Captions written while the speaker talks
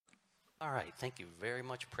All right, thank you very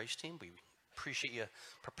much, praise team. We appreciate you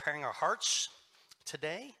preparing our hearts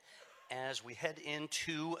today as we head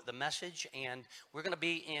into the message, and we're going to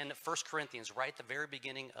be in 1 Corinthians, right at the very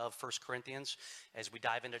beginning of 1 Corinthians. As we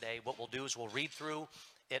dive in today, what we'll do is we'll read through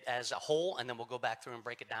it as a whole, and then we'll go back through and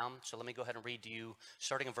break it down. So let me go ahead and read to you,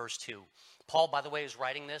 starting in verse 2. Paul, by the way, is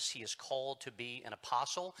writing this. He is called to be an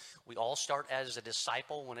apostle. We all start as a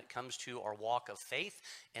disciple when it comes to our walk of faith,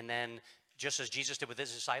 and then just as Jesus did with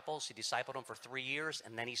his disciples, he discipled them for 3 years,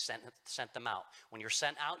 and then he sent them out. When you're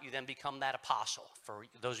sent out, you then become that apostle. For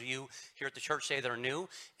those of you here at the church today that are new,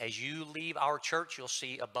 as you leave our church, you'll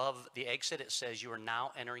see above the exit, it says you are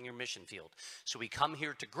now entering your mission field. So we come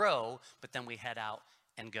here to grow, but then we head out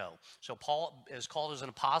and go. So Paul is called as an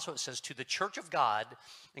apostle. It says, to the church of God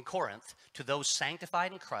in Corinth, to those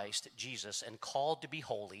sanctified in Christ Jesus and called to be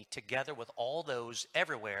holy, together with all those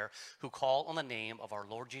everywhere who call on the name of our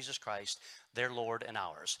Lord Jesus Christ, their Lord and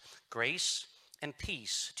ours. Grace and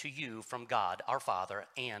peace to you from God, our Father,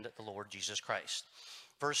 and the Lord Jesus Christ.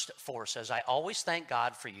 Verse 4 says, I always thank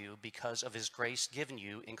God for you because of his grace given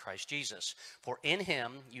you in Christ Jesus. For in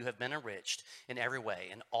him you have been enriched in every way,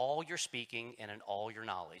 in all your speaking and in all your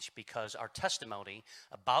knowledge, because our testimony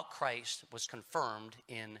about Christ was confirmed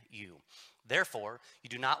in you. Therefore, you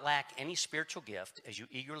do not lack any spiritual gift as you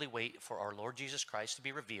eagerly wait for our Lord Jesus Christ to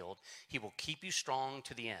be revealed. He will keep you strong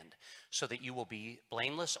to the end, so that you will be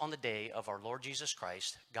blameless on the day of our Lord Jesus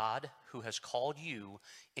Christ. God, who has called you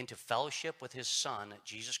into fellowship with his Son,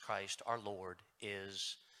 Jesus Christ, our Lord,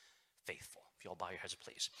 is faithful. If you all bow your heads,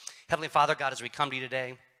 please. Heavenly Father, God, as we come to you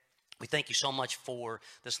today, we thank you so much for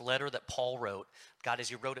this letter that Paul wrote. God, as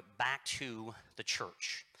he wrote it back to the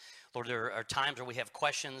church. Lord, there are times where we have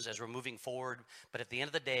questions as we're moving forward, but at the end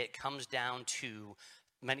of the day, it comes down to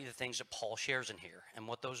many of the things that Paul shares in here. And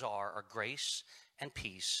what those are grace and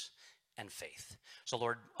peace and faith. So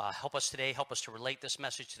Lord, help us today. Help us to relate this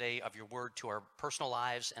message today of your word to our personal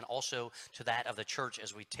lives and also to that of the church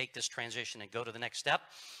as we take this transition and go to the next step.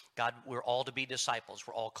 God, we're all to be disciples.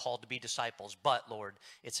 We're all called to be disciples. But, Lord,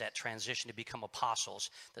 it's that transition to become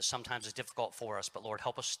apostles that sometimes is difficult for us. But, Lord,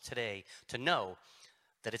 help us today to know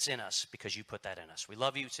that it's in us because you put that in us. We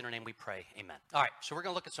love you. It's in your name we pray. Amen. All right, so we're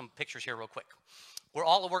going to look at some pictures here real quick. We're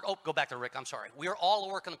all a work. Oh, go back to Rick. I'm sorry. We are all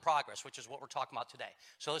a work in progress, which is what we're talking about today.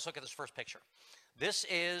 So let's look at this first picture. This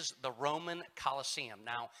is the Roman Colosseum.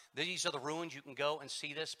 Now, these are the ruins. You can go and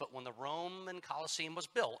see this, but when the Roman Colosseum was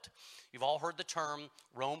built, you've all heard the term,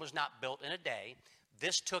 Rome was not built in a day.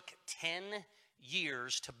 This took 10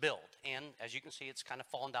 years to build, and as you can see, it's kind of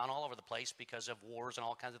fallen down all over the place because of wars and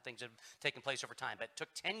all kinds of things that have taken place over time. But it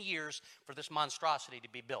took 10 years for this monstrosity to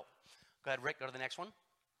be built. Go ahead, Rick, go to the next one.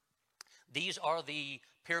 These are the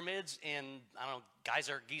pyramids in, I don't know,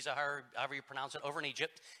 Giza, however you pronounce it, over in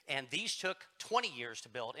Egypt. And these took 20 years to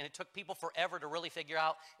build. And it took people forever to really figure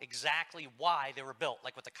out exactly why they were built.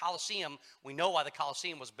 Like with the Colosseum, we know why the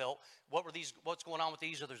Colosseum was built. What's going on with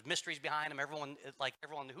these? Or there's mysteries behind them. Everyone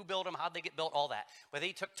who built them, how'd they get built, all that. But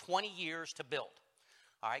they took 20 years to build.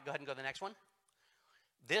 All right, go ahead and go to the next one.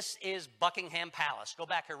 This is Buckingham Palace. Go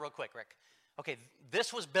back here real quick, Rick. Okay,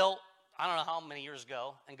 this was built, I don't know how many years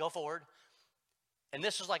ago, and go forward. And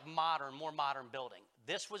this is like more modern building.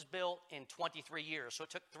 This was built in 23 years. So it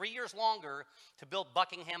took 3 years longer to build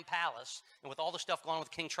Buckingham Palace. And with all the stuff going on with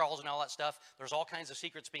King Charles and all that stuff, there's all kinds of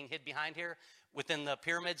secrets being hid behind here. Within the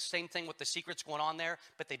pyramids, same thing with the secrets going on there.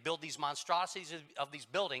 But they build these monstrosities of these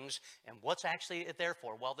buildings. And what's actually it there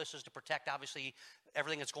for? Well, this is to protect, obviously,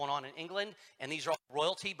 everything that's going on in England. And these are all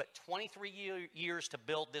royalty, but 23 years to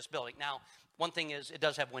build this building. Now, one thing is it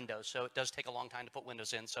does have windows, so it does take a long time to put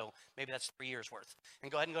windows in. So maybe that's 3 years worth.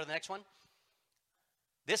 And go ahead and go to the next one.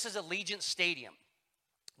 This is Allegiant Stadium.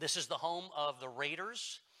 This is the home of the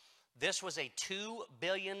Raiders. This was a $2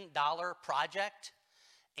 billion project,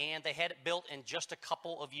 and they had it built in just a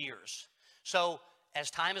couple of years. So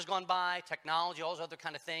as time has gone by, technology, all those other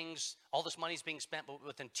kind of things, all this money is being spent, but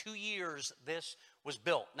within 2 years, this was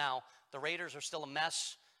built. Now, the Raiders are still a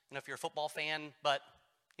mess, if you're a football fan, but,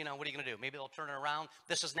 what are you going to do? Maybe they'll turn it around.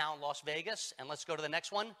 This is now in Las Vegas, and let's go to the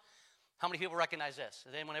next one. How many people recognize this?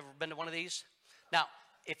 Has anyone ever been to one of these? Now,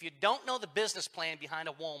 if you don't know the business plan behind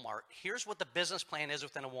a Walmart, here's what the business plan is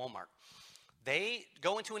within a Walmart. They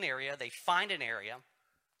go into an area, they find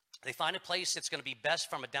a place that's going to be best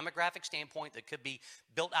from a demographic standpoint that could be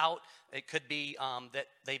built out. It could be that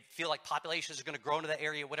they feel like populations are going to grow into that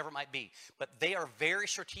area, whatever it might be. But they are very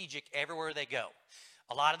strategic everywhere they go.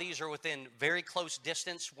 A lot of these are within very close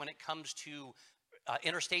distance when it comes to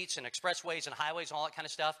interstates and expressways and highways and all that kind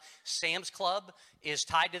of stuff. Sam's Club is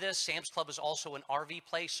tied to this. Sam's Club is also an RV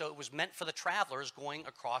place, so it was meant for the travelers going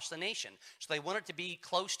across the nation. So they wanted to be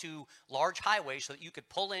close to large highways so that you could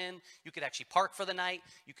pull in, you could actually park for the night,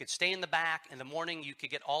 you could stay in the back. In the morning, you could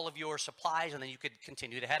get all of your supplies, and then you could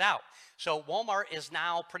continue to head out. So Walmart is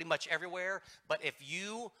now pretty much everywhere, but if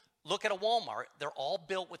you look at a Walmart, they're all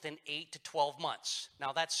built within 8 to 12 months.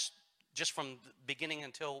 Now, that's just from the beginning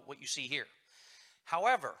until what you see here.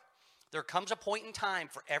 However, there comes a point in time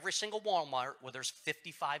for every single Walmart where there's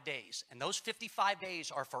 55 days. And those 55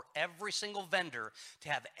 days are for every single vendor to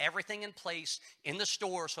have everything in place in the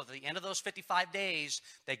store so that at the end of those 55 days,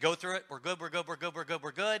 they go through it, we're good, we're good, we're good, we're good,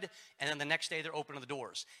 we're good, and then the next day they're opening the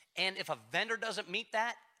doors. And if a vendor doesn't meet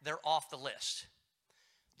that, they're off the list.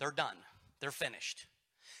 They're done. They're finished.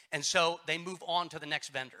 And so they move on to the next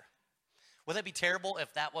vendor. Wouldn't that be terrible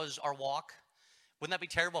if that was our walk? Wouldn't that be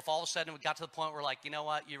terrible if all of a sudden we got to the point where, like, you know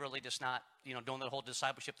what, you're really just not, doing the whole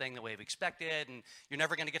discipleship thing the way we expected, and you're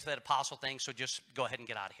never going to get to that apostle thing, so just go ahead and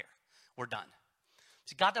get out of here. We're done.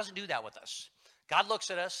 See, God doesn't do that with us. God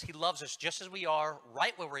looks at us. He loves us just as we are,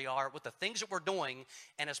 right where we are, with the things that we're doing.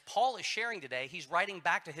 And as Paul is sharing today, he's writing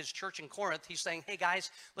back to his church in Corinth. He's saying, hey,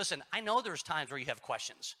 guys, listen, I know there's times where you have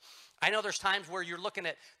questions. I know there's times where you're looking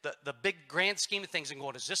at the big grand scheme of things and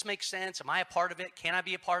going, does this make sense? Am I a part of it? Can I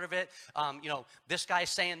be a part of it? This guy's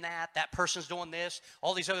saying that person's doing this.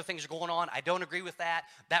 All these other things are going on. I don't agree with that.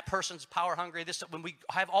 That person's power hungry. When we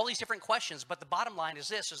have all these different questions, but the bottom line is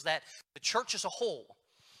this, is that the church as a whole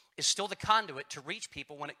is still the conduit to reach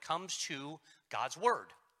people when it comes to God's word.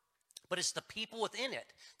 But it's the people within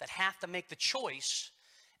it that have to make the choice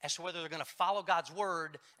as to whether they're going to follow God's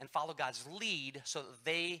word and follow God's lead so that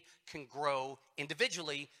they can grow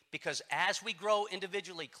individually. Because as we grow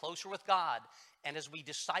individually closer with God, and as we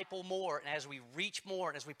disciple more, and as we reach more,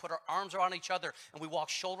 and as we put our arms around each other, and we walk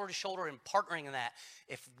shoulder to shoulder and partnering in that,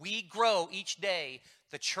 if we grow each day,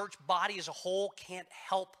 the church body as a whole can't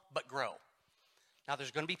help but grow. Now,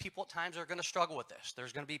 there's going to be people at times that are going to struggle with this.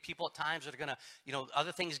 There's going to be people at times that are going to,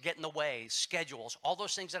 other things get in the way, schedules, all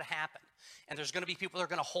those things that happen. And there's going to be people that are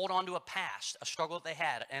going to hold on to a past, a struggle that they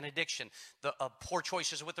had, an addiction, poor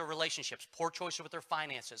choices with their relationships, poor choices with their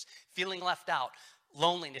finances, feeling left out,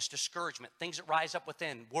 loneliness, discouragement, things that rise up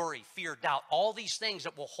within, worry, fear, doubt, all these things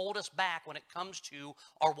that will hold us back when it comes to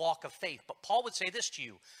our walk of faith. But Paul would say this to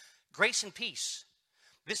you, grace and peace.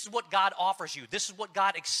 This is what God offers you. This is what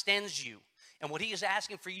God extends you. And what he is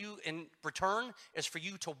asking for you in return is for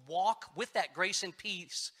you to walk with that grace and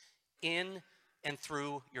peace in and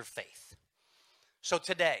through your faith. So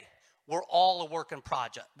today, we're all a work in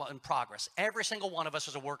progress. Every single one of us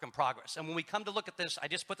is a work in progress. And when we come to look at this, I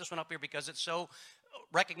just put this one up here because it's so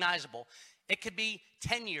recognizable. It could be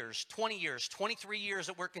 10 years, 20 years, 23 years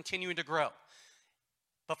that we're continuing to grow.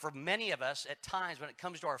 But for many of us, at times when it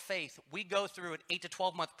comes to our faith, we go through an 8 to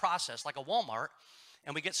 12 month process like a Walmart,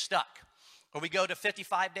 and we get stuck. Or we go to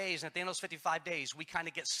 55 days, and at the end of those 55 days, we kind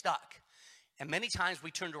of get stuck. And many times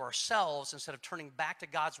we turn to ourselves instead of turning back to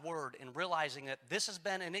God's word and realizing that this has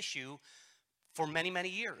been an issue for many, many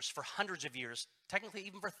years, for hundreds of years, technically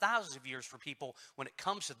even for thousands of years for people when it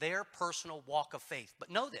comes to their personal walk of faith. But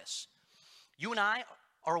know this, you and I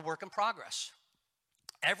are a work in progress.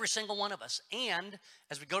 Every single one of us. And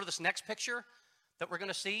as we go to this next picture that we're going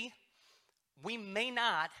to see, we may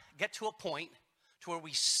not get to a point to where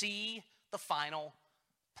we see the final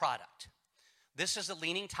product. This is the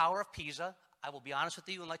Leaning Tower of Pisa. I will be honest with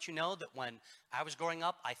you and let you know that when I was growing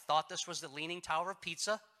up, I thought this was the Leaning Tower of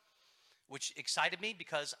Pisa, which excited me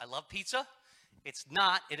because I love pizza. It's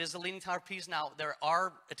not. It is the Leaning Tower of Pisa. Now, there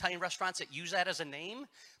are Italian restaurants that use that as a name,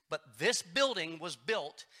 but this building was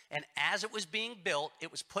built, and as it was being built, it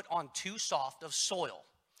was put on too soft of soil.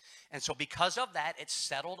 And so because of that, it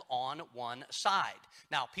settled on one side.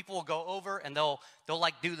 Now, people will go over and they'll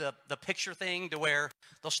like do the picture thing to where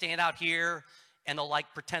they'll stand out here and they'll like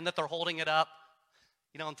pretend that they're holding it up,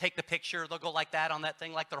 and take the picture. They'll go like that on that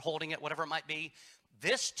thing, like they're holding it, whatever it might be.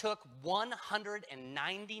 This took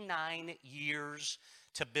 199 years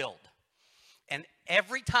to build. And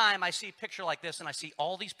every time I see a picture like this and I see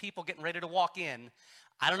all these people getting ready to walk in,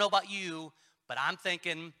 I don't know about you, but I'm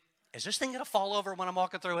thinking, is this thing going to fall over when I'm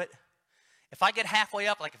walking through it? If I get halfway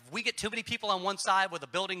up, like if we get too many people on one side, will the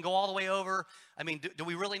building go all the way over? I mean, do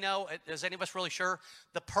we really know? Is any of us really sure?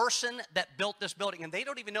 The person that built this building, and they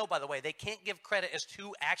don't even know, by the way, they can't give credit as to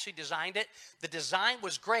who actually designed it. The design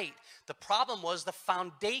was great. The problem was the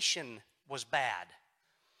foundation was bad.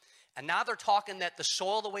 And now they're talking that the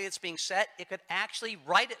soil, the way it's being set, it could actually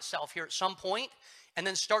right itself here at some point and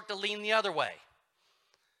then start to lean the other way.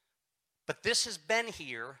 But this has been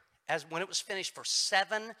here as when it was finished for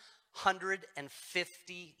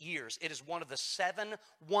 750 years. It is one of the 7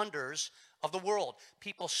 wonders of the world.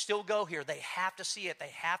 People still go here. They have to see it.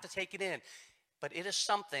 They have to take it in. But it is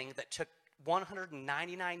something that took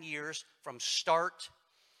 199 years from start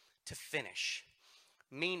to finish.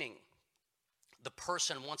 Meaning, the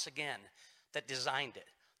person, once again, that designed it,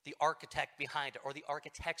 the architect behind it, or the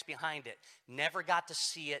architects behind it, never got to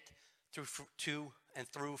see it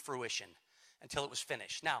through fruition until it was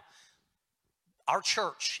finished. Now, our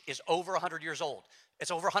church is over 100 years old. It's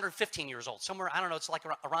over 115 years old. Somewhere, I don't know, it's like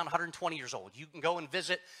around 120 years old. You can go and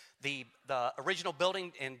visit the original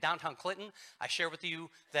building in downtown Clinton. I shared with you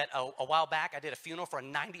that a while back I did a funeral for a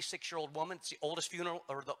 96-year-old woman. It's the oldest funeral,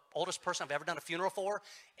 or the oldest person I've ever done a funeral for.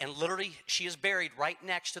 And literally, she is buried right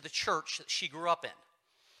next to the church that she grew up in,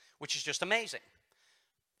 which is just amazing.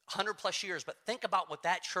 100 plus years, but think about what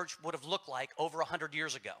that church would have looked like over 100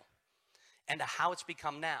 years ago and to how it's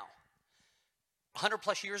become now. 100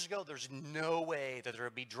 plus years ago, there's no way that there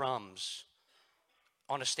would be drums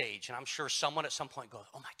on a stage. And I'm sure someone at some point goes,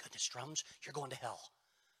 oh my goodness, drums? You're going to hell.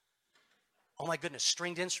 Oh my goodness,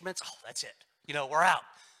 stringed instruments? Oh, that's it. You know, we're out.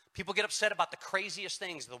 People get upset about the craziest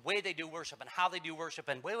things, the way they do worship and how they do worship.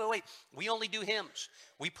 And wait, we only do hymns.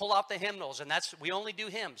 We pull out the hymnals, and we only do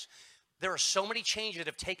hymns. There are so many changes that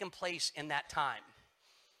have taken place in that time.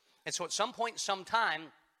 And so at some point in some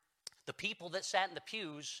time, the people that sat in the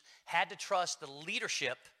pews had to trust the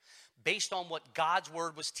leadership based on what God's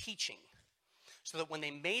word was teaching. So that when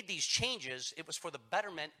they made these changes, it was for the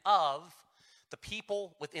betterment of the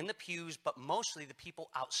people within the pews, but mostly the people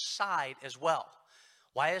outside as well.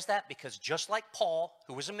 Why is that? Because just like Paul,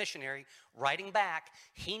 who was a missionary, writing back,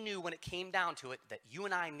 he knew when it came down to it that you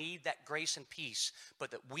and I need that grace and peace,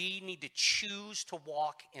 but that we need to choose to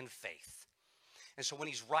walk in faith. And so when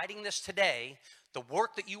he's writing this today, the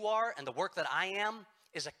work that you are and the work that I am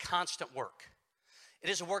is a constant work. It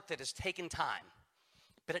is a work that has taken time,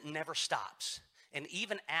 but it never stops. And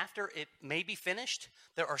even after it may be finished,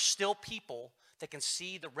 there are still people that can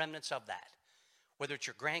see the remnants of that. Whether it's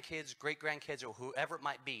your grandkids, great-grandkids, or whoever it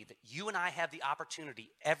might be, that you and I have the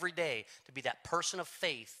opportunity every day to be that person of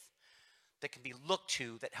faith that can be looked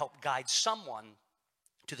to, that help guide someone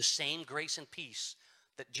to the same grace and peace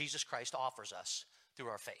that Jesus Christ offers us through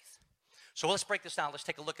our faith. So let's break this down. Let's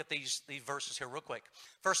take a look at these verses here real quick.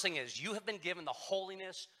 First thing is, you have been given the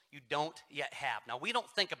holiness you don't yet have. Now, we don't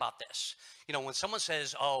think about this. You know, when someone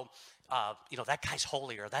says, that guy's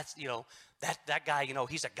holy, or that's, that guy,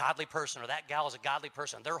 he's a godly person, or that gal is a godly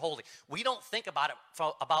person, they're holy. We don't think about it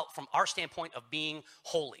from our standpoint of being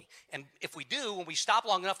holy. And if we do, when we stop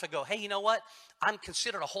long enough to go, hey, you know what? I'm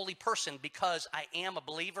considered a holy person because I am a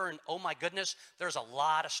believer, and oh my goodness, there's a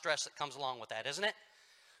lot of stress that comes along with that, isn't it?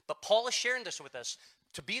 But Paul is sharing this with us.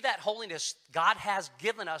 To be that holiness, God has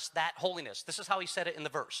given us that holiness. This is how he said it in the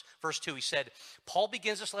verse. Verse 2, he said, Paul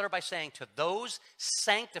begins this letter by saying, to those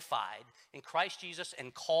sanctified in Christ Jesus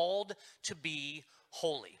and called to be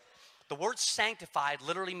holy. The word sanctified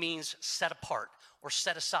literally means set apart or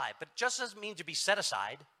set aside. But it just doesn't mean to be set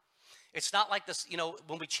aside. It's not like this,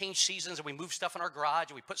 when we change seasons and we move stuff in our garage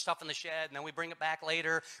and we put stuff in the shed and then we bring it back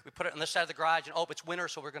later. We put it on this side of the garage and, it's winter,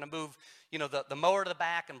 so we're going to move, the mower to the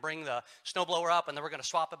back and bring the snowblower up, and then we're going to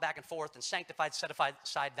swap it back and forth and sanctified, set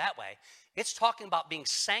aside that way. It's talking about being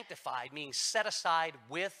sanctified, meaning set aside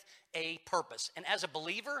with a purpose. And as a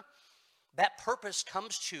believer, that purpose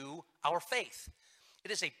comes to our faith.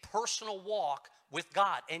 It is a personal walk with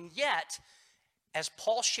God. And yet, as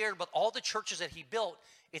Paul shared with all the churches that he built,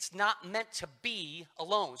 it's not meant to be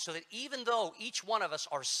alone. So that even though each one of us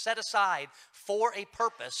are set aside for a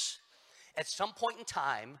purpose, at some point in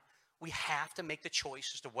time, we have to make the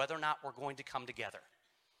choice as to whether or not we're going to come together.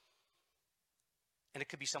 And it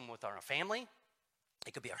could be someone with our family.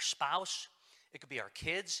 It could be our spouse. It could be our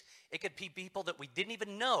kids. It could be people that we didn't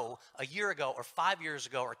even know a year ago or 5 years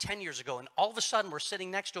ago or 10 years ago. And all of a sudden, we're sitting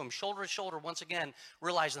next to them, shoulder to shoulder, once again,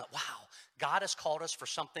 realizing that, wow, God has called us for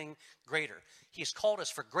something greater. He has called us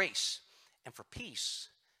for grace and for peace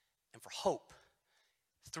and for hope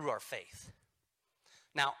through our faith.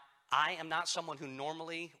 Now, I am not someone who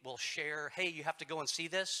normally will share, hey, you have to go and see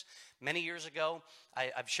this. Many years ago,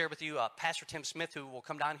 I've shared with you Pastor Tim Smith, who will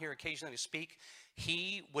come down here occasionally to speak.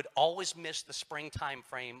 He would always miss the springtime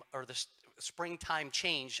frame or the springtime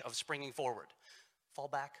change of springing forward. Fall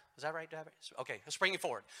back. Is that right? Okay, springing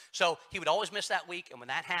forward. So he would always miss that week, and when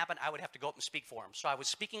that happened, I would have to go up and speak for him. So I was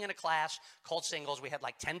speaking in a class called Singles. We had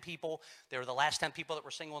like 10 people. They were the last 10 people that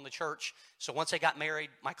were single in the church. So once they got married,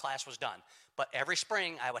 my class was done. But every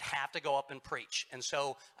spring, I would have to go up and preach. And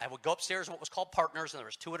so I would go upstairs in what was called Partners, and there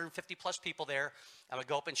was 250 plus people there. I would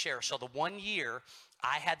go up and share. So the one year,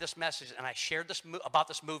 I had this message, and I shared this about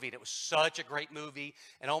this movie, and it was such a great movie,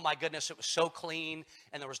 and oh my goodness, it was so clean,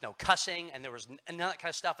 and there was no cussing, and there was none of that kind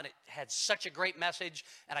of stuff, and it had such a great message,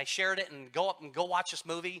 and I shared it, and go up and go watch this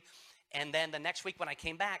movie. And then the next week when I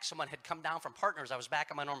came back, someone had come down from Partners. I was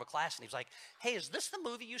back in my normal class, and he was like, hey, is this the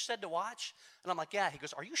movie you said to watch? And I'm like, yeah. He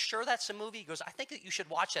goes, are you sure that's the movie? He goes, I think that you should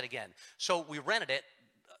watch that again. So we rented it.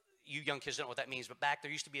 You young kids don't know what that means, but back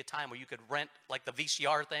there used to be a time where you could rent like the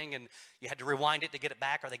VCR thing, and you had to rewind it to get it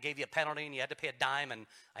back, or they gave you a penalty and you had to pay a dime. And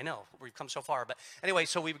I know we've come so far, but anyway,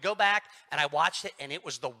 so we would go back, and I watched it, and it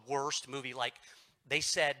was the worst movie. Like they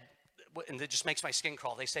said, and it just makes my skin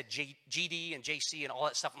crawl. They said GD and JC and all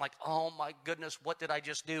that stuff. I'm like, oh my goodness, what did I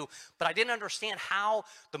just do? But I didn't understand how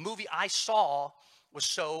the movie I saw was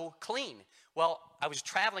so clean. Well, I was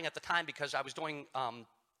traveling at the time because I was doing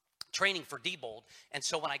training for Diebold, and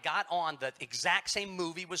so when I got on, the exact same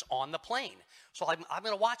movie was on the plane. So I'm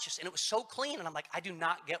going to watch this, and it was so clean, and I'm like, I do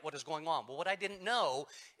not get what is going on. Well, what I didn't know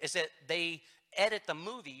is that they edit the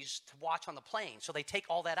movies to watch on the plane. So they take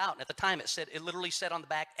all that out. And at the time it literally said on the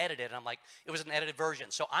back, edited. And I'm like, it was an edited version.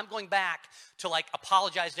 So I'm going back to like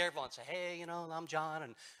apologize to everyone and say, hey, I'm John,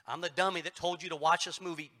 and I'm the dummy that told you to watch this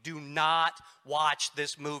movie. Do not watch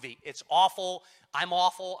this movie. It's awful. I'm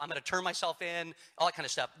awful. I'm going to turn myself in, all that kind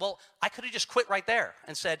of stuff. Well, I could have just quit right there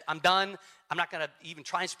and said, I'm done. I'm not going to even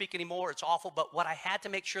try and speak anymore. It's awful. But what I had to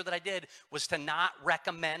make sure that I did was to not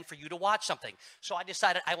recommend for you to watch something. So I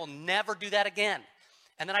decided I will never do that again.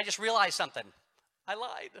 And then I just realized something. I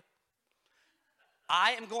lied.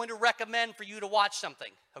 I am going to recommend for you to watch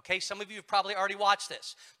something. Okay, some of you have probably already watched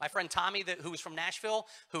this. My friend Tommy, who is from Nashville,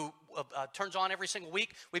 who turns on every single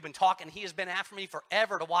week, we've been talking. He has been after me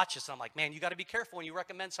forever to watch this. And I'm like, man, you got to be careful when you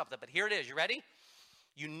recommend something. But here it is. You ready?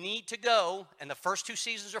 You need to go, and the first 2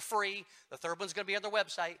 seasons are free. The third one's going to be on their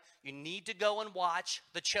website. You need to go and watch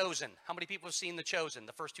The Chosen. How many people have seen The Chosen?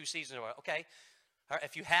 The first 2 seasons are okay. All right,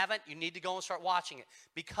 if you haven't, you need to go and start watching it,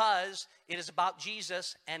 because it is about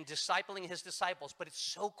Jesus and discipling his disciples. But it's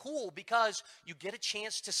so cool because you get a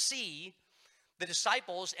chance to see the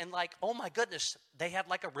disciples, and like, oh my goodness, they had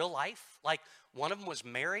like a real life. Like one of them was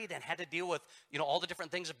married and had to deal with, all the different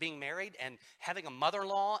things of being married and having a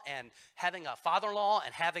mother-in-law and having a father-in-law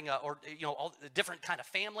and having all the different kind of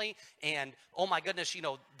family. And oh my goodness,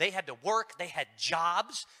 they had to work, they had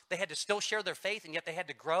jobs, they had to still share their faith, and yet they had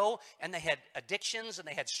to grow, and they had addictions, and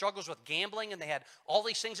they had struggles with gambling, and they had all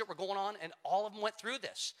these things that were going on, and all of them went through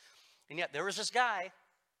this. And yet there was this guy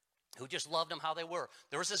who just loved them how they were.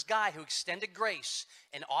 There was this guy who extended grace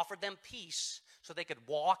and offered them peace so they could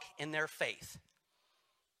walk in their faith,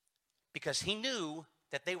 because he knew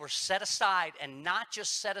that they were set aside, and not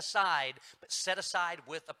just set aside, but set aside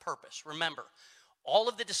with a purpose. Remember, all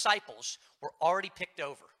of the disciples were already picked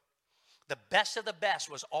over. The best of the best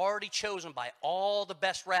was already chosen by all the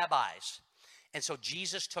best rabbis. And so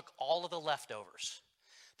Jesus took all of the leftovers,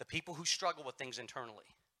 the people who struggle with things internally,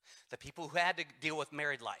 the people who had to deal with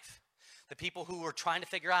married life, the people who were trying to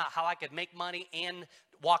figure out how I could make money and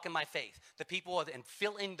walk in my faith, the people, and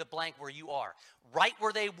fill in the blank where you are. Right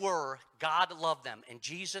where they were, God loved them. And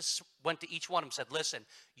Jesus went to each one of them and said, listen,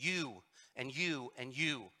 you and you and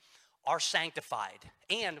you are sanctified.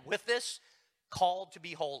 And with this, called to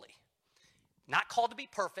be holy. Not called to be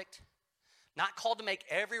perfect, not called to make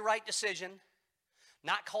every right decision,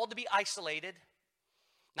 not called to be isolated,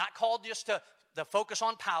 not called just to the focus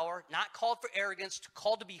on power, not called for arrogance,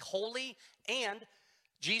 called to be holy. And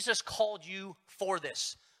Jesus called you for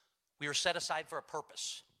this. We are set aside for a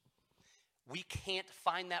purpose. We can't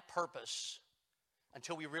find that purpose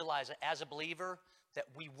until we realize that as a believer that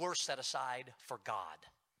we were set aside for God.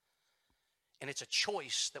 And it's a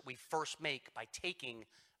choice that we first make by taking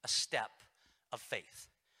a step of faith.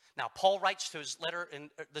 Now, Paul writes to his letter, in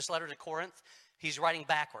this letter to Corinth, he's writing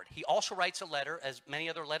backward. He also writes a letter, as many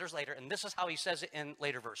other letters later, and this is how he says it in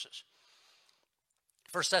later verses.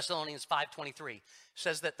 1 Thessalonians 5:23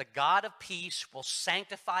 says that the God of peace will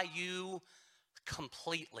sanctify you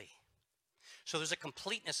completely. So there's a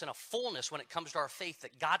completeness and a fullness when it comes to our faith,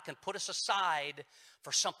 that God can put us aside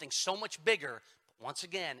for something so much bigger. But once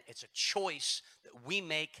again, it's a choice that we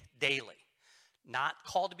make daily. Not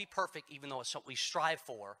called to be perfect, even though it's something we strive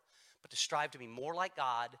for, but to strive to be more like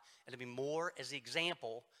God and to be more as the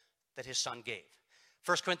example that his son gave.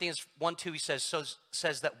 1 Corinthians 1:2, he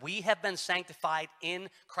says that we have been sanctified in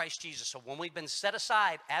Christ Jesus. So when we've been set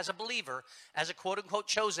aside as a believer, as a quote-unquote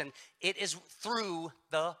chosen, it is through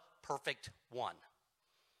the perfect one.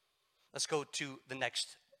 Let's go to the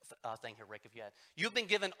next thing here, Rick, if you had. You've been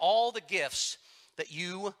given all the gifts that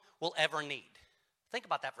you will ever need. Think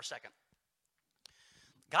about that for a second.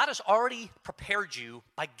 God has already prepared you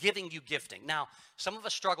by giving you gifting. Now, some of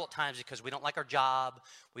us struggle at times because we don't like our job,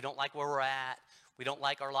 we don't like where we're at, we don't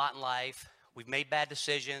like our lot in life, we've made bad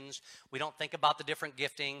decisions, we don't think about the different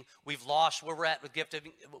gifting, we've lost where we're at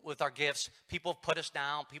with our gifts, people have put us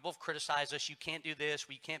down, people have criticized us, you can't do this,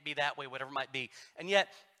 you can't be that way, whatever it might be. And yet,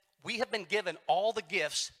 we have been given all the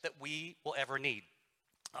gifts that we will ever need.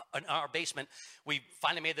 In our basement, we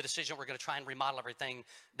finally made the decision we're going to try and remodel everything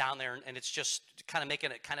down there, and it's just kind of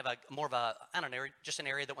making it kind of more of a, I don't know, just an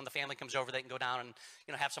area that when the family comes over, they can go down and,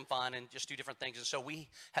 have some fun and just do different things. And so we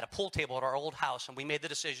had a pool table at our old house, and we made the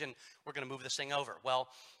decision we're going to move this thing over. Well,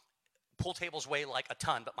 pool tables weigh like a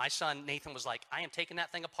ton, but my son Nathan was like, I am taking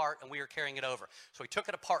that thing apart, and we are carrying it over. So we took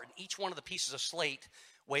it apart, and each one of the pieces of slate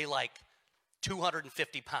weigh like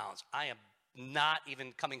 250 pounds. I am not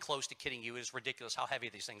even coming close to kidding you. It is ridiculous how heavy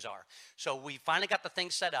these things are. So we finally got the thing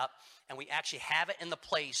set up, and we actually have it in the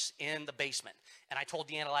place in the basement. And I told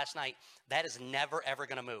Deanna last night, that is never, ever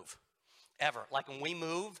going to move. Ever. Like when we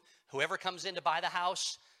move, whoever comes in to buy the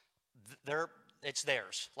house, it's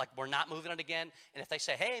theirs. Like we're not moving it again. And if they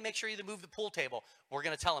say, hey, make sure you move the pool table, we're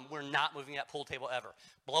going to tell them we're not moving that pool table ever.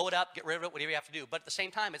 Blow it up, get rid of it, whatever you have to do. But at the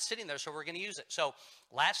same time, it's sitting there, so we're going to use it. So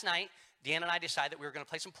last night, Deanna and I decided that we were going to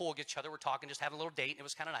play some pool with each other. We're talking, just having a little date, and it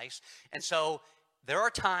was kind of nice. And so there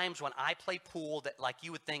are times when I play pool that, like,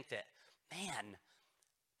 you would think that, man,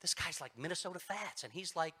 this guy's like Minnesota Fats, and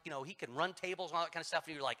he's like, he can run tables and all that kind of stuff,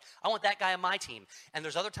 and you're like, I want that guy on my team. And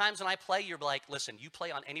there's other times when I play, you're like, listen, you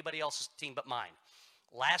play on anybody else's team but mine.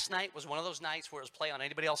 Last night was one of those nights where it was play on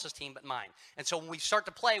anybody else's team but mine. And so when we start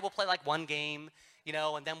to play, we'll play like one game,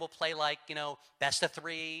 and then we'll play like, best of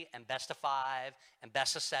 3 and best of 5 and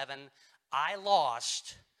best of 7. I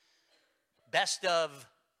lost best of,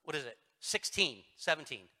 16,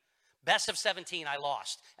 17. Best of 17 I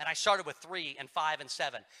lost. And I started with 3 and 5 and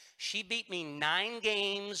 7. She beat me 9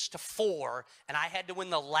 games to 4, and I had to win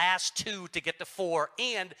the last 2 to get to 4.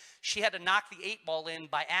 And she had to knock the 8 ball in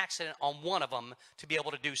by accident on one of them to be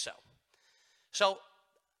able to do so. So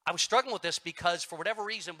I was struggling with this because for whatever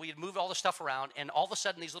reason, we had moved all the stuff around, and all of a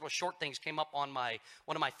sudden these little short things came up on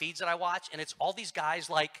one of my feeds that I watch, and it's all these guys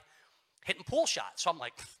like hitting pool shots. So I'm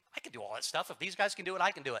like, I can do all that stuff. If these guys can do it,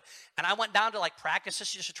 I can do it. And I went down to like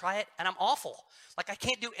practices just to try it, and I'm awful. Like I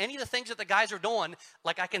can't do any of the things that the guys are doing.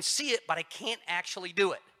 Like I can see it, but I can't actually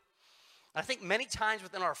do it. And I think many times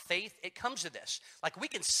within our faith, it comes to this. Like we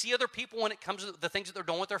can see other people when it comes to the things that they're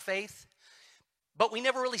doing with their faith, but we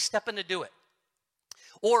never really step in to do it.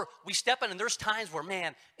 Or we step in and there's times where,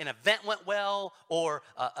 man, an event went well, or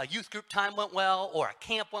a youth group time went well, or a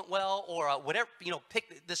camp went well, or whatever,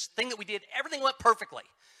 pick this thing that we did, everything went perfectly.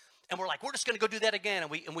 And we're like, we're just going to go do that again.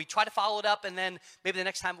 And we try to follow it up, and then maybe the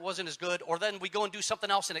next time it wasn't as good. Or then we go and do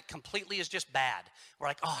something else, and it completely is just bad. We're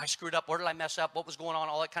like, oh, I screwed up. Where did I mess up? What was going on?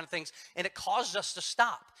 All that kind of things. And it causes us to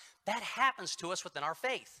stop. That happens to us within our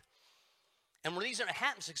faith. And the reason it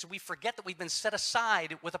happens is because we forget that we've been set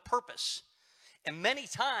aside with a purpose. And many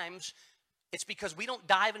times, it's because we don't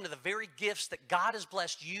dive into the very gifts that God has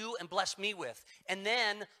blessed you and blessed me with, and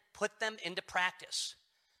then put them into practice.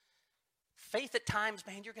 Faith at times,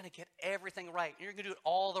 man, you're going to get everything right. And you're going to do it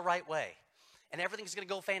all the right way. And everything's going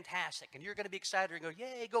to go fantastic. And you're going to be excited and go,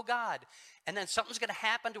 yay, go God. And then something's going to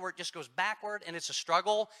happen to where it just goes backward, and it's a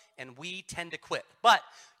struggle, and we tend to quit. But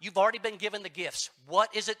you've already been given the gifts.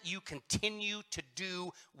 What is it you continue to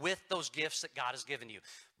do with those gifts that God has given you?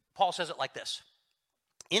 Paul says it like this.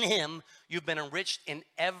 In him, you've been enriched in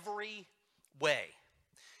every way,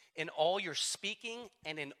 in all your speaking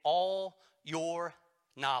and in all your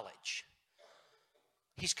knowledge.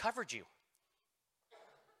 He's covered you.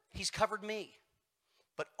 He's covered me.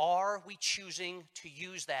 But are we choosing to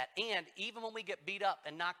use that? And even when we get beat up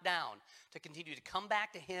and knocked down, to continue to come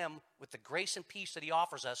back to him with the grace and peace that he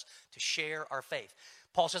offers us to share our faith.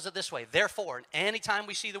 Paul says it this way, therefore, and anytime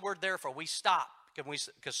we see the word therefore, we stop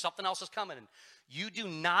because something else is coming. And you do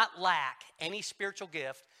not lack any spiritual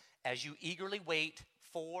gift as you eagerly wait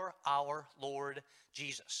for our Lord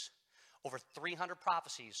Jesus. Over 300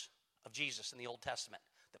 prophecies of Jesus in the Old Testament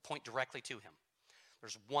that point directly to him.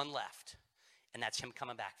 There's one left, and that's him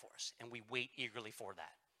coming back for us, and we wait eagerly for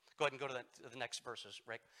that. Go ahead and go to the next verses,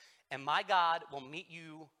 Rick. And my God will meet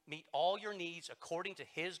all your needs according to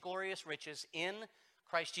his glorious riches in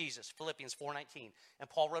Christ Jesus, Philippians 4:19. And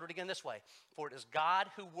Paul wrote it again this way, for it is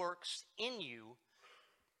God who works in you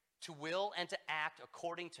to will and to act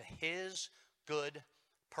according to his good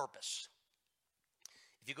purpose.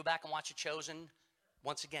 If you go back and watch The Chosen,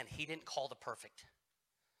 once again, he didn't call the perfect.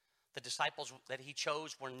 The disciples that he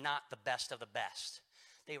chose were not the best of the best.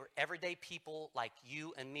 They were everyday people like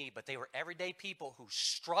you and me, but they were everyday people who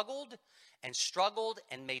struggled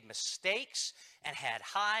and made mistakes and had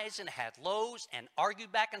highs and had lows and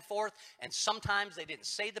argued back and forth. And sometimes they didn't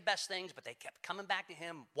say the best things, but they kept coming back to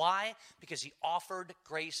him. Why? Because he offered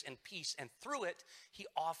grace and peace, and through it, he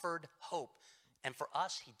offered hope. And for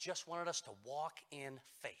us, he just wanted us to walk in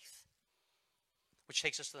faith. Which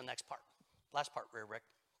takes us to the next part. Last part, Rear Rick.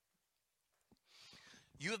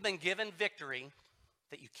 You have been given victory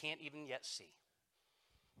that you can't even yet see.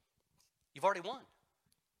 You've already won.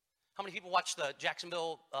 How many people watched the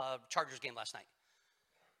Jacksonville Chargers game last night?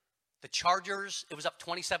 The Chargers, it was up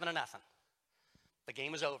 27-0. The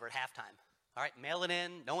game was over at halftime. All right, mail it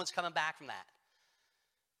in. No one's coming back from that.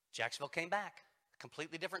 Jacksonville came back. A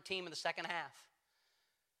completely different team in the second half.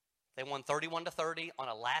 They won 31-30 on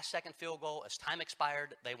a last-second field goal. As time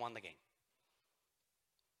expired, they won the game.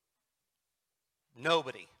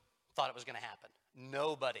 Nobody thought it was going to happen.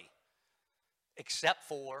 Nobody. Except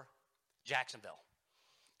for Jacksonville.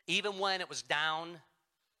 Even when it was down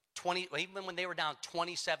even when they were down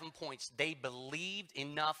 27 points, they believed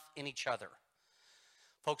enough in each other.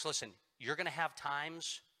 Folks, listen, you're going to have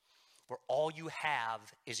times where all you have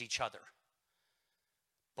is each other.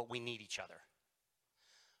 But we need each other.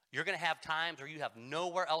 You're going to have times where you have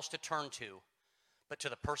nowhere else to turn to but to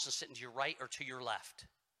the person sitting to your right or to your left.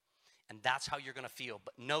 And that's how you're going to feel.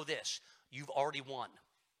 But know this, you've already won.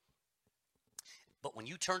 But when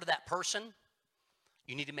you turn to that person,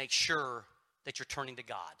 you need to make sure that you're turning to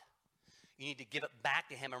God. You need to give it back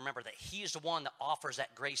to him and remember that he is the one that offers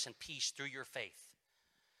that grace and peace through your faith.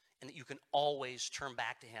 And that you can always turn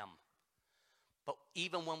back to him. But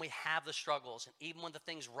even when we have the struggles, and even when the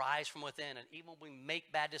things rise from within, and even when we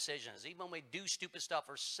make bad decisions, even when we do stupid stuff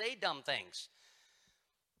or say dumb things,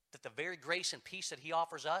 that the very grace and peace that he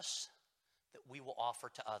offers us, that we will offer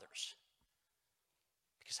to others.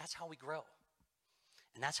 Because that's how we grow.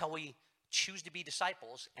 And that's how we choose to be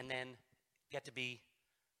disciples and then get to be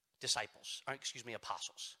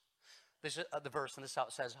apostles. This is the verse, and this is how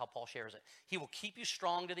it says, how Paul shares it. He will keep you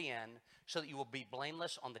strong to the end so that you will be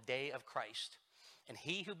blameless on the day of Christ. And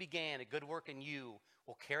he who began a good work in you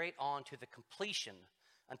will carry it on to the completion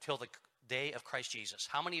until the day of Christ Jesus.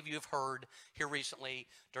 How many of you have heard here recently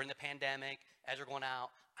during the pandemic, as we're going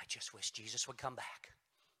out, I just wish Jesus would come back?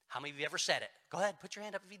 How many of you ever said it? Go ahead, put your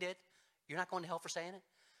hand up if you did. You're not going to hell for saying it?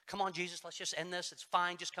 Come on, Jesus, let's just end this. It's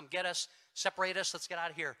fine. Just come get us, separate us. Let's get out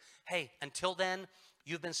of here. Hey, until then,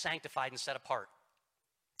 you've been sanctified and set apart.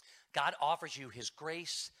 God offers you his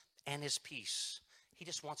grace and his peace. He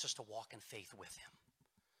just wants us to walk in faith with him.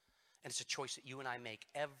 And it's a choice that you and I make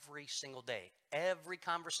every single day, every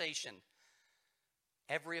conversation,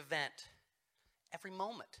 every event, every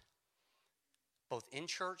moment, both in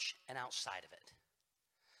church and outside of it.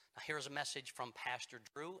 Now, here's a message from Pastor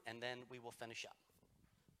Drew, and then we will finish up.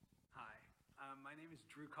 Hi, my name is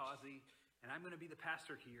Drew Causey, and I'm going to be the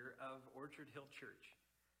pastor here of Orchard Hill Church.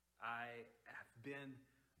 I have been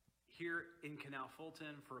here in Canal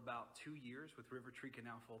Fulton for about 2 years with River Tree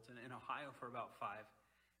Canal Fulton, in Ohio for about 5.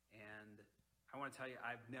 And I want to tell you,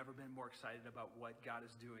 I've never been more excited about what God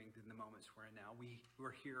is doing than the moments we're in now. We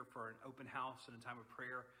were here for an open house and a time of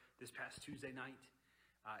prayer this past Tuesday night.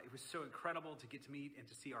 It was so incredible to get to meet and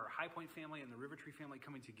to see our High Point family and the River Tree family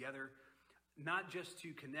coming together, not just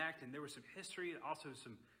to connect, and there was some history and also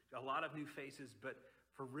a lot of new faces, but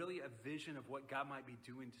for really a vision of what God might be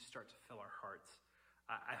doing to start to fill our hearts.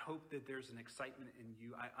 I hope that there's an excitement in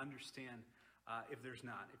you. I understand if there's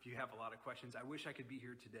not, if you have a lot of questions. I wish I could be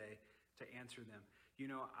here today to answer them. You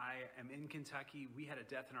know, I am in Kentucky. We had a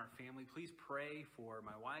death in our family. Please pray for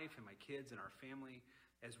my wife and my kids and our family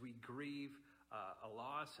as we grieve a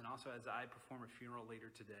loss, and also as I perform a funeral later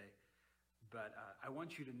today. But I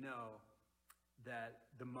want you to know that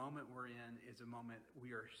the moment we're in is a moment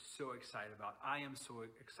we are so excited about. I am so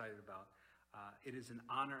excited about. It is an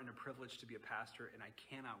honor and a privilege to be a pastor, and I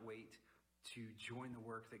cannot wait to join the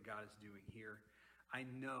work that God is doing here. I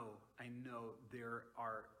know there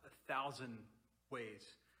are 1,000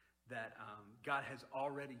 ways that God has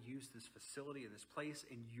already used this facility and this place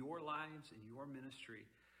in your lives, in your ministry.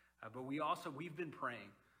 But we've been praying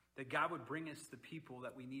that God would bring us the people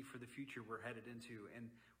that we need for the future we're headed into. And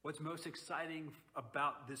what's most exciting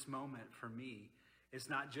about this moment for me is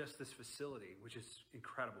not just this facility, which is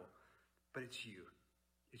incredible, but it's you.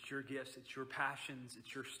 It's your gifts, it's your passions,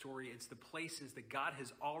 it's your story. It's the places that God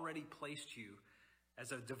has already placed you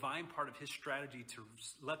as a divine part of his strategy to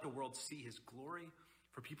let the world see his glory,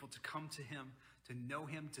 for people to come to him, to know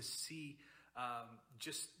him, to see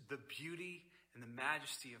just the beauty and the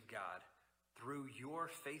majesty of God through your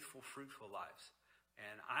faithful, fruitful lives.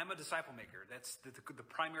 And I'm a disciple maker. That's the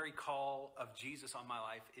primary call of Jesus on my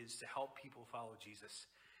life, is to help people follow Jesus.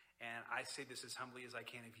 And I say this as humbly as I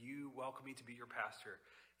can. If you welcome me to be your pastor,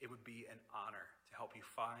 it would be an honor to help you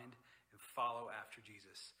find and follow after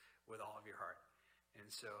Jesus with all of your heart. And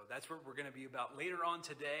so that's what we're going to be about later on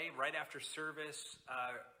today, right after service.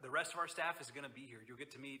 The rest of our staff is going to be here. You'll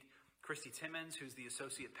get to meet Christy Timmons, who's the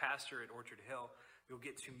associate pastor at Orchard Hill. You'll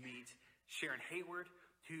get to meet Sharon Hayward,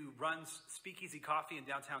 who runs Speakeasy Coffee in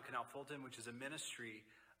downtown Canal Fulton, which is a ministry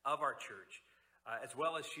of our church, as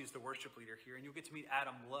well as she's the worship leader here. And you'll get to meet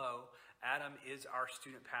Adam Lowe. Adam is our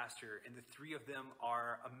student pastor, and the three of them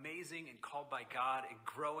are amazing and called by God and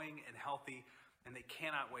growing and healthy, and they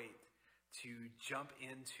cannot wait to jump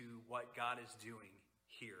into what God is doing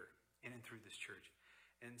here in and through this church.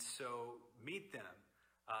 And so meet them.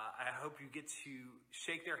 I hope you get to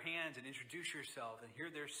shake their hands and introduce yourself and hear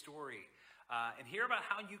their story, and hear about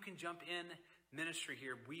how you can jump in ministry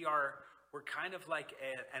here. We're kind of like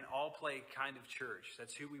an all-play kind of church.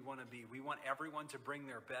 That's who we want to be. We want everyone to bring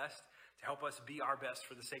their best to help us be our best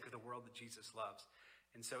for the sake of the world that Jesus loves.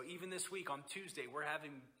 And so even this week on Tuesday, we're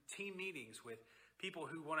having team meetings with people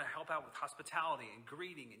who want to help out with hospitality and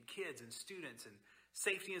greeting and kids and students and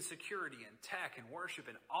safety and security and tech and worship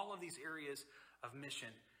and all of these areas of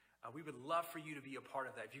mission. We would love for you to be a part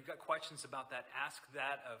of that. If you've got questions about that, ask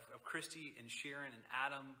that of Christy and Sharon and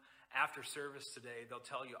Adam after service today. They'll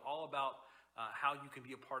tell you all about how you can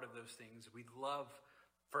be a part of those things. We'd love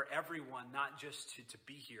for everyone not just to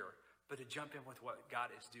be here, but to jump in with what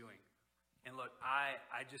God is doing. And look, I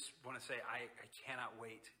just want to say I cannot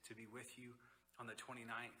wait to be with you on the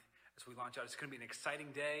 29th as we launch out. It's going to be an exciting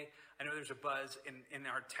day. I know there's a buzz in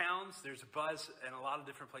our towns. There's a buzz in a lot of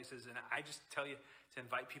different places. And I just tell you to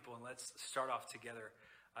invite people, and let's start off together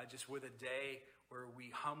just with a day where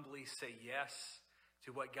we humbly say yes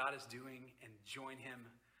to what God is doing and join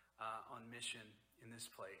him on mission in this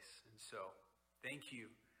place. And so thank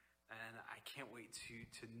you. And I can't wait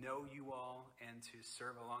to know you all and to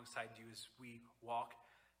serve alongside you as we walk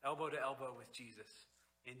elbow to elbow with Jesus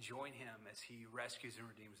and join him as he rescues and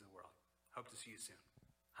redeems the world. Hope to see you soon.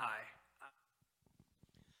 Hi.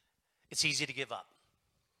 It's easy to give up.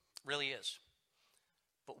 It really is.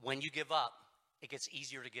 But when you give up, it gets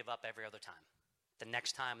easier to give up every other time. The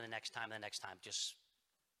next time, and the next time, and the next time just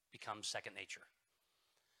becomes second nature.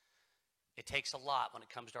 It takes a lot when it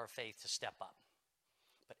comes to our faith to step up.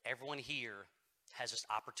 But everyone here has this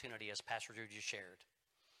opportunity, as Pastor Drew just shared.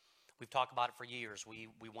 We've talked about it for years. We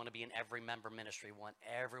want to be in every member ministry. We want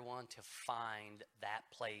everyone to find that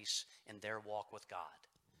place in their walk with God.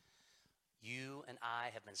 You and I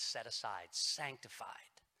have been set aside, sanctified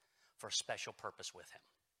for a special purpose with him.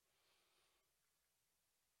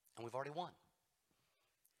 And we've already won.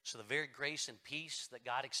 So the very grace and peace that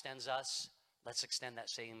God extends us, let's extend that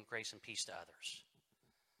same grace and peace to others.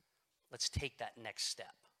 Let's take that next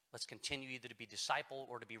step. Let's continue either to be disciple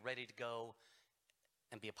or to be ready to go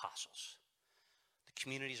and be apostles. The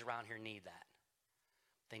communities around here need that.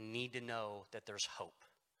 They need to know that there's hope.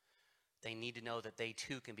 They need to know that they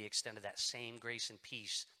too can be extended that same grace and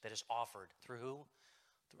peace that is offered through who?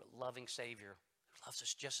 Through a loving Savior who loves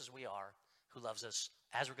us just as we are, who loves us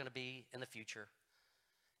as we're going to be in the future.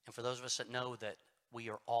 And for those of us that know that we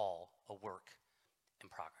are all a work in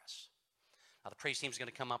progress. Now the praise team is going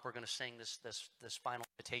to come up. We're going to sing this final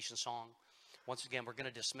invitation song. Once again, we're going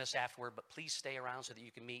to dismiss afterward, but please stay around so that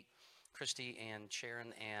you can meet Christy and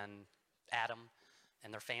Sharon and Adam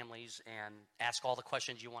and their families and ask all the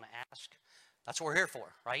questions you want to ask. That's what we're here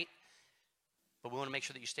for, right? But we want to make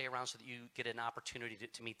sure that you stay around so that you get an opportunity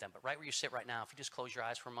to meet them. But right where you sit right now, if you just close your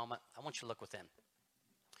eyes for a moment, I want you to look within.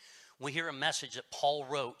 We hear a message that Paul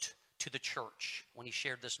wrote to the church when he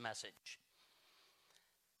shared this message.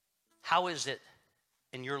 How is it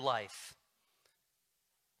in your life?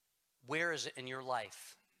 Where is it in your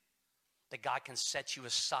life that God can set you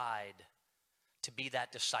aside to be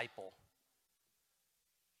that disciple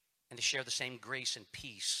and to share the same grace and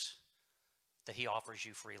peace that he offers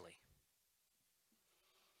you freely?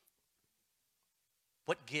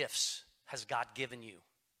 What gifts has God given you?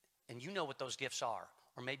 And you know what those gifts are,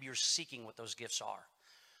 or maybe you're seeking what those gifts are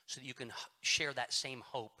so that you can share that same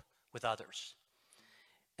hope with others.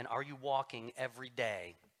 And are you walking every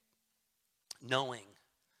day knowing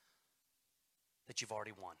that you've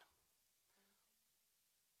already won?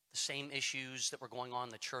 The same issues that were going on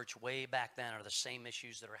in the church way back then are the same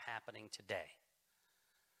issues that are happening today.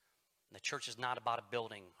 And the church is not about a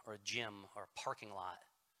building or a gym or a parking lot.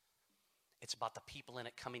 It's about the people in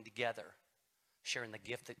it coming together, sharing the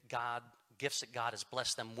gifts that God has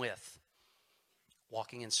blessed them with,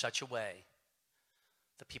 walking in such a way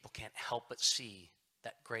that people can't help but see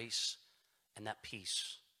that grace and that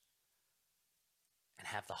peace and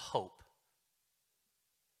have the hope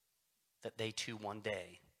that they too one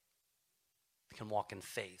day can walk in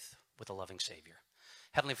faith with a loving Savior.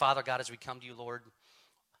 Heavenly Father, God, as we come to you, Lord,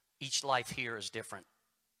 each life here is different.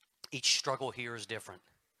 Each struggle here is different.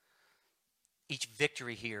 Each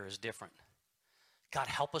victory here is different. God,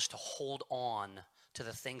 help us to hold on to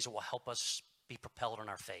the things that will help us be propelled in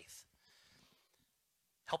our faith.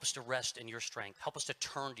 Help us to rest in your strength. Help us to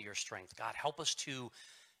turn to your strength. God, help us to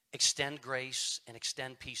extend grace and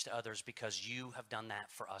extend peace to others because you have done that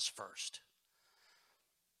for us first.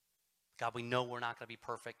 God, we know we're not going to be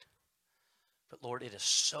perfect, but Lord, it is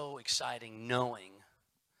so exciting knowing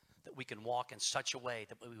that we can walk in such a way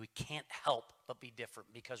that we can't help but be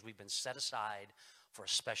different because we've been set aside for a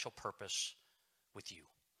special purpose with you.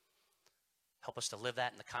 Help us to live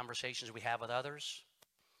that in the conversations we have with others,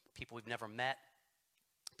 people we've never met,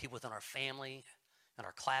 people within our family, in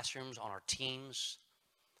our classrooms, on our teams.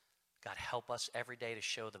 God, help us every day to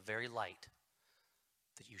show the very light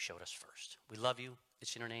that you showed us first. We love you.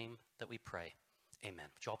 It's in your name that we pray. Amen.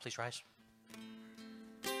 Would you all please rise?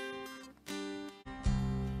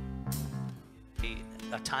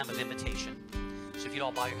 A time of invitation. So if you'd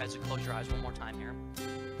all bow your heads and close your eyes one more time here.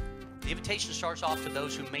 The invitation starts off to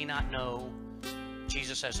those who may not know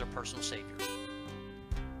Jesus as their personal Savior.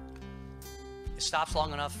 It stops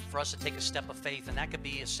long enough for us to take a step of faith, and that could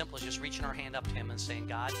be as simple as just reaching our hand up to him and saying,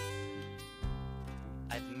 God,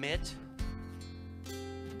 I admit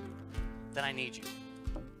that I need you.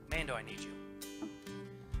 Man, do I need you.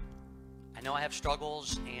 I know I have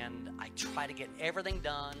struggles, and I try to get everything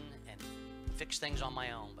done and fix things on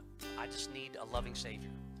my own, but I just need a loving Savior.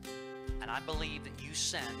 And I believe that you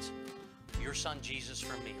sent your son Jesus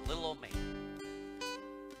for me, little old me.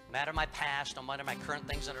 No matter my past, no matter my current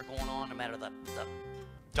things that are going on, no matter the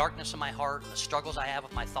darkness in my heart, the struggles I have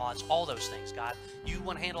with my thoughts, all those things, God, you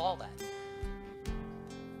want to handle all that.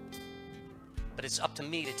 But it's up to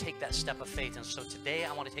me to take that step of faith. And so today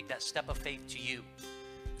I want to take that step of faith to you.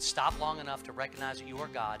 Stop long enough to recognize that you are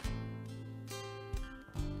God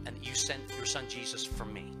and that you sent your son Jesus for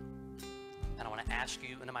me. And I want to ask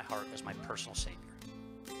you into my heart as my personal Savior.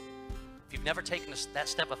 If you've never taken that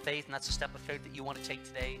step of faith, and that's a step of faith that you want to take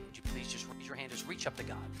today, would you please just raise your hand, just reach up to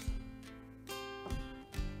God.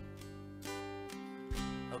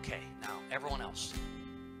 Okay, now everyone else.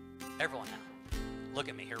 Everyone now. Look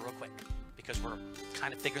at me here real quick, because we're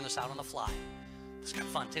kind of figuring this out on the fly. It's kind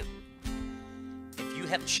of fun too. If you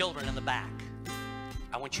have children in the back,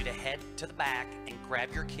 I want you to head to the back and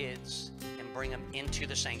grab your kids and bring them into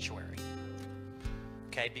the sanctuary.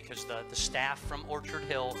 Okay, because the staff from Orchard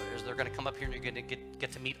Hill, they're going to come up here and you're going to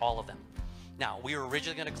get to meet all of them. Now, we were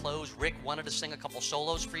originally going to close. Rick wanted to sing a couple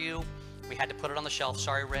solos for you. We had to put it on the shelf.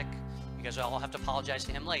 Sorry, Rick. You guys all have to apologize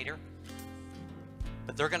to him later.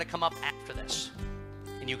 But they're going to come up after this,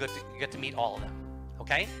 and you get to meet all of them.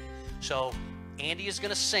 Okay? So Andy is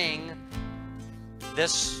going to sing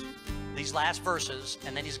these last verses,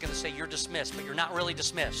 and then he's going to say you're dismissed, but you're not really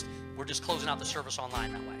dismissed. We're just closing out the service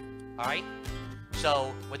online that way. All right?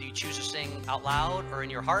 So whether you choose to sing out loud or in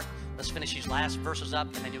your heart, let's finish these last verses up,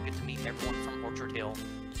 and then you'll get to meet everyone from Orchard Hill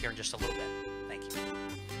here in just a little bit. Thank you.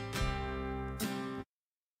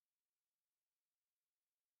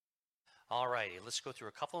 All righty, let's go through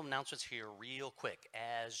a couple of announcements here real quick.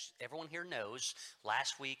 As everyone here knows,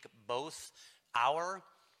 last week both our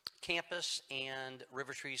campus and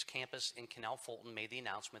River Trees campus in Canal Fulton made the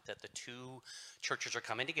announcement that the two churches are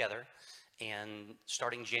coming together, and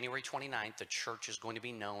starting January 29th, the church is going to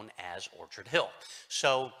be known as Orchard Hill.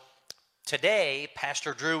 So today,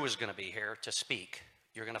 Pastor Drew is going to be here to speak.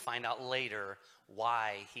 You're going to find out later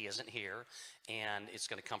why he isn't here, and it's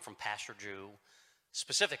going to come from Pastor Drew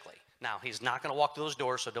specifically. Now, he's not going to walk through those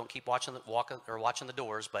doors, so don't keep watching the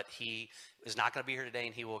doors, but he is not going to be here today,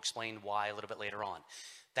 and he will explain why a little bit later on.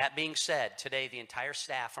 That being said, today the entire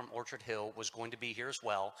staff from Orchard Hill was going to be here as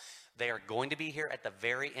well. They are going to be here at the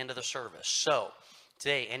very end of the service. So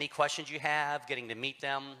today, any questions you have, getting to meet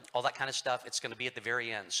them, all that kind of stuff, it's going to be at the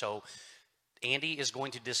very end. So Andy is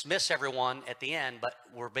going to dismiss everyone at the end, but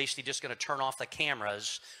we're basically just going to turn off the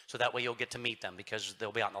cameras so that way you'll get to meet them, because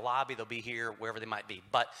they'll be out in the lobby, they'll be here, wherever they might be.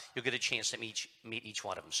 But you'll get a chance to meet each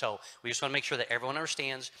one of them. So we just want to make sure that everyone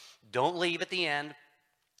understands. Don't leave at the end.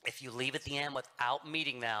 If you leave at the end without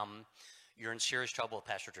meeting them, you're in serious trouble with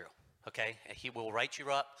Pastor Drew. Okay, he will write you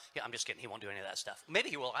up. Yeah, I'm just kidding. He won't do any of that stuff. Maybe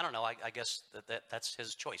he will. I don't know. I guess that's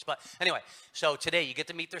his choice. But anyway, so today you get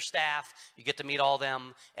to meet their staff. You get to meet all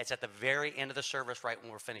them. It's at the very end of the service, right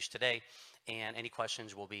when we're finished today. And any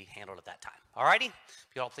questions will be handled at that time. All righty?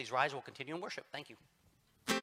 If you all please rise, we'll continue in worship. Thank you.